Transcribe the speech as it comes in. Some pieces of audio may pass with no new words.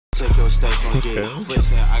check your stacks on dick. Okay.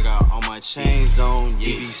 Flexing, I got all my chains on, yeah,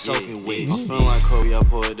 be soaking wet. I'm feeling like Kobe, I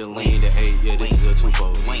poured the lean, the 8, yeah, this is a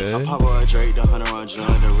twofold. Okay. I pop out a Drake, the 100 round joint,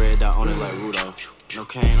 the red dot on it like Rudolph. No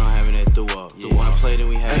cane on having that through up. The one play that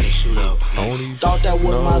we had to shoot up. Thought that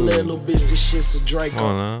was my little bitch, this shit's a Draco. Come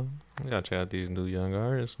on now. You gotta check out these new young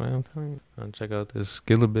artists, man. I'm telling you. I'll check out this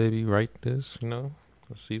Skilla baby, write this, you know.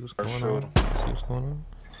 Let's see what's going on. See what's going on.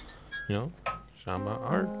 You know, shine my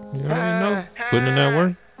art. You already know. Putting in that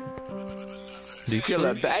work.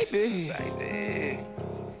 Skilla baby.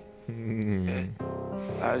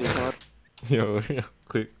 I just want Yo,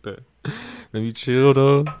 quick that. Let me chill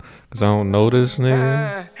though, cause I don't know this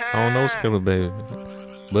nigga. I don't know Skilla baby,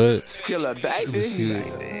 but Skilla let me see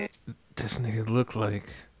baby. what this nigga look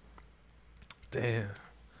like. Damn.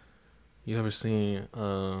 You ever seen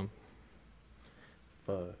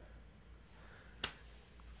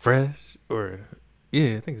Fresh or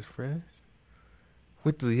yeah, I think it's Fresh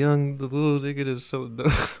with the little nigga that's so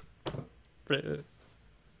dope.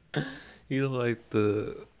 Fresh. You look like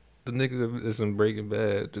the nigga that's in Breaking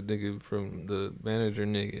Bad, the nigga from the manager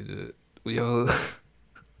nigga. Yo.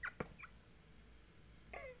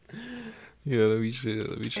 Yeah, let me chill,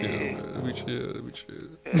 bro. Let me chill.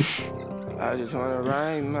 I just wanna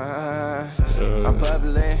write I'm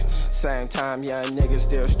bubbling. Same time, young niggas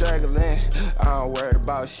still struggling. I don't worry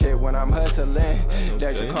about shit when I'm hustling.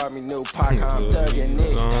 They should call me new Pac, I'm thugging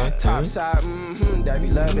it. Top side, they be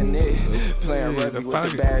loving it. Playing rugby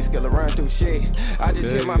with the bag, Skilla run through shit. I just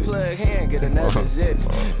hit my plug hand, get another zip.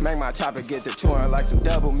 Make my chopper get to chewing like some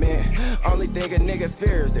double mint. Only thing a nigga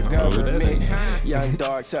fears the government. Young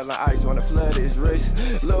dog selling ice, wanna flood his wrist.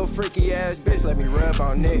 Little freaky ass bitch, let me rub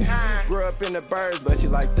on it. Grew up in the birds, but she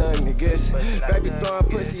like thug niggas. Baby throwing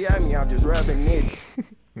pussy at me, I'm just rubbing it.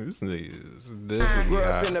 This nigga is definitely Grew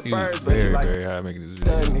up hot. in the He was birds, but she like very high making this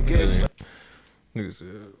thug video. niggas. Nigga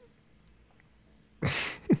said,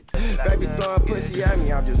 Baby throwing pussy at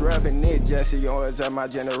me, I'm just rubbing it. Jesse yours of my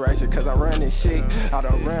generation, cause I'm running shit. I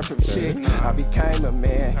don't run from shit, I became a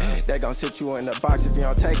man. They gon' sit you in the box if you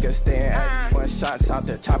don't take a stand. 81 shots out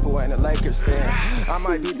there, Chopper and a Lakers fan. I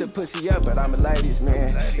might beat the pussy up, but I'm a ladies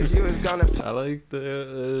man. If you was gonna play, I like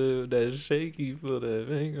that shaky for that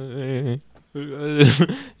man.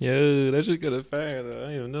 Yo, that shit kinda fire though. I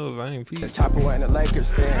don't even know if I ain't the peep. Chopper and a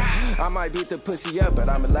Lakers fan. I might beat the pussy up, but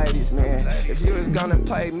I'm a ladies man. If you was gonna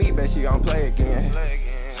play me, bet you gon' play again.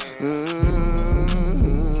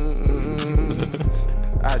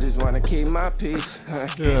 I just wanna keep my peace.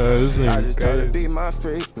 This nigga I just thought it'd be my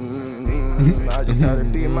freak. I just thought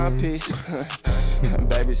it'd be my piece.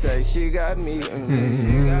 Baby say she got me.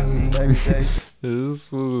 Baby say This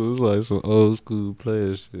fool is like some old school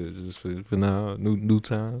player shit, just for now, new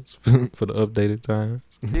times, for the updated times.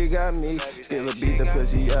 she got me. Still beat the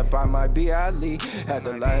pussy up. I might be Ali. Had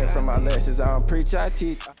to learn from my lessons. I don't preach, I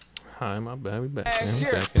teach. Hi, my bad, we back.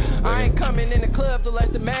 I ain't coming in the club till less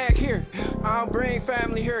the mag here. I don't bring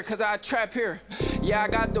family here cause I trap here. Yeah, I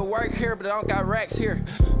got the work here, but I don't got racks here.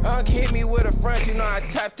 Hit me with a front, you know I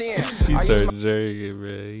tapped in. He I use started jerking, bro.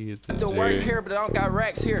 He hit the the work jerk. here, but I don't got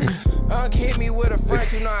racks here. Hit me with a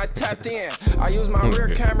front, you know I tapped in. I use my rear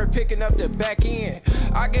camera picking up the back end.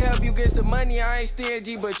 I can help you get some money, I ain't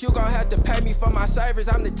stingy, but you gon' have to pay me for my service,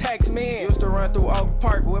 I'm the tax man. Used to run through Oak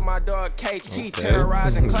Park with my dog KT,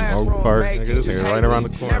 terrorizing classroom, Park, made nigga, teachers this nigga hate right around me.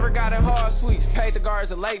 the corner. Never got in hard sweets, paid the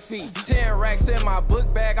guards a late fee. 10 racks in my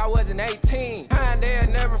book bag, I wasn't 18.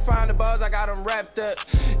 They'll never find the buzz, I got them wrapped up.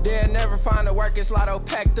 They'll never find the work, it's lotto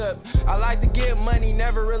packed up. I like to get money,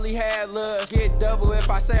 never really had love. Get double if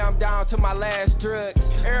I say I'm down to my last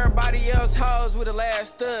drugs. Everybody else hoes with the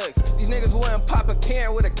last thugs. These niggas wouldn't pop a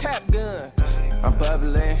can with a cap gun. I'm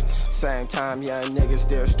bubbling, same time young niggas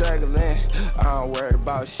still struggling. I don't worry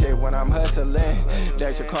about shit when I'm hustling.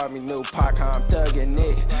 They should call me new Pac, I'm thugging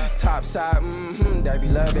it. Top side, they be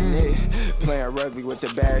loving it. Playing rugby with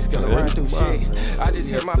the bag, Skilla run through shit. I just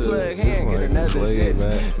hit my plug hand, get another zip.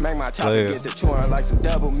 Make my chopper get to chewing like some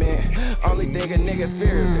double mint. Only thing a nigga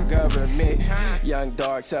fears the government. Young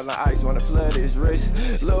dog selling ice, wanna flood his wrist.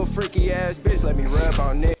 Little freaky ass bitch, let me rub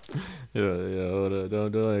on it. Yeah, hold up.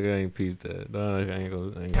 Don't like I ain't peeped that. No, I ain't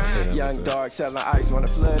gonna say that. Young dog selling ice, wanna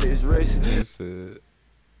flood his wrist. He said,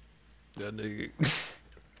 that nigga,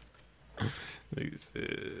 nigga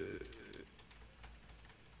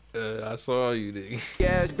said, I saw you, nigga.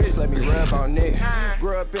 Ass bitch, let me rub on it.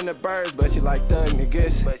 Grew up in the birds, but she like thug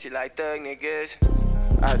niggas.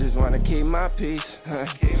 I just wanna keep my peace.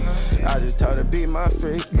 I just told her be my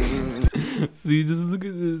freak. See, just look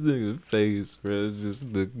at this nigga face, bro. It's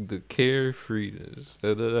just the carefreeness.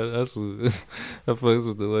 That's what I fucks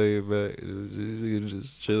with the laid back. Nigga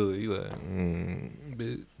just chill. He like,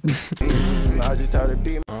 bitch. I just told her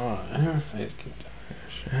be Oh, interface keep doing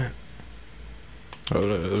shit.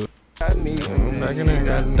 Hold up. got me. Back in there,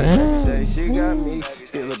 goddamn. Say she got me.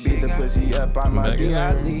 Skilla beat the pussy up on my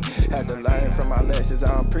D.I.D. Had to learn from my lessons.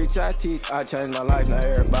 I don't preach, I teach. I changed my life, now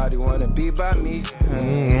everybody wanna be by me.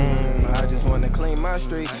 I just wanna clean my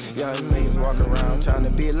street. Young niggas walk around trying to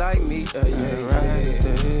be like me. Yeah, right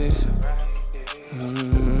this.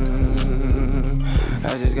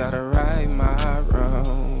 I just gotta right my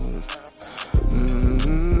wrongs.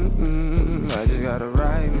 I just gotta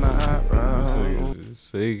right my wrongs.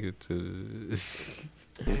 Say it to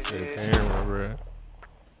the camera, bro.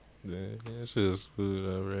 Yeah, that shit's smooth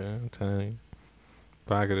up, bro. I'm telling you.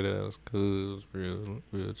 Pocketed that was cool. It was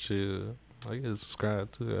real chill. I get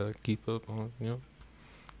subscribe to it. Keep up on,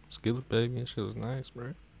 Skilla baby and shit was nice,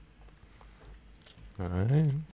 bro. Alright.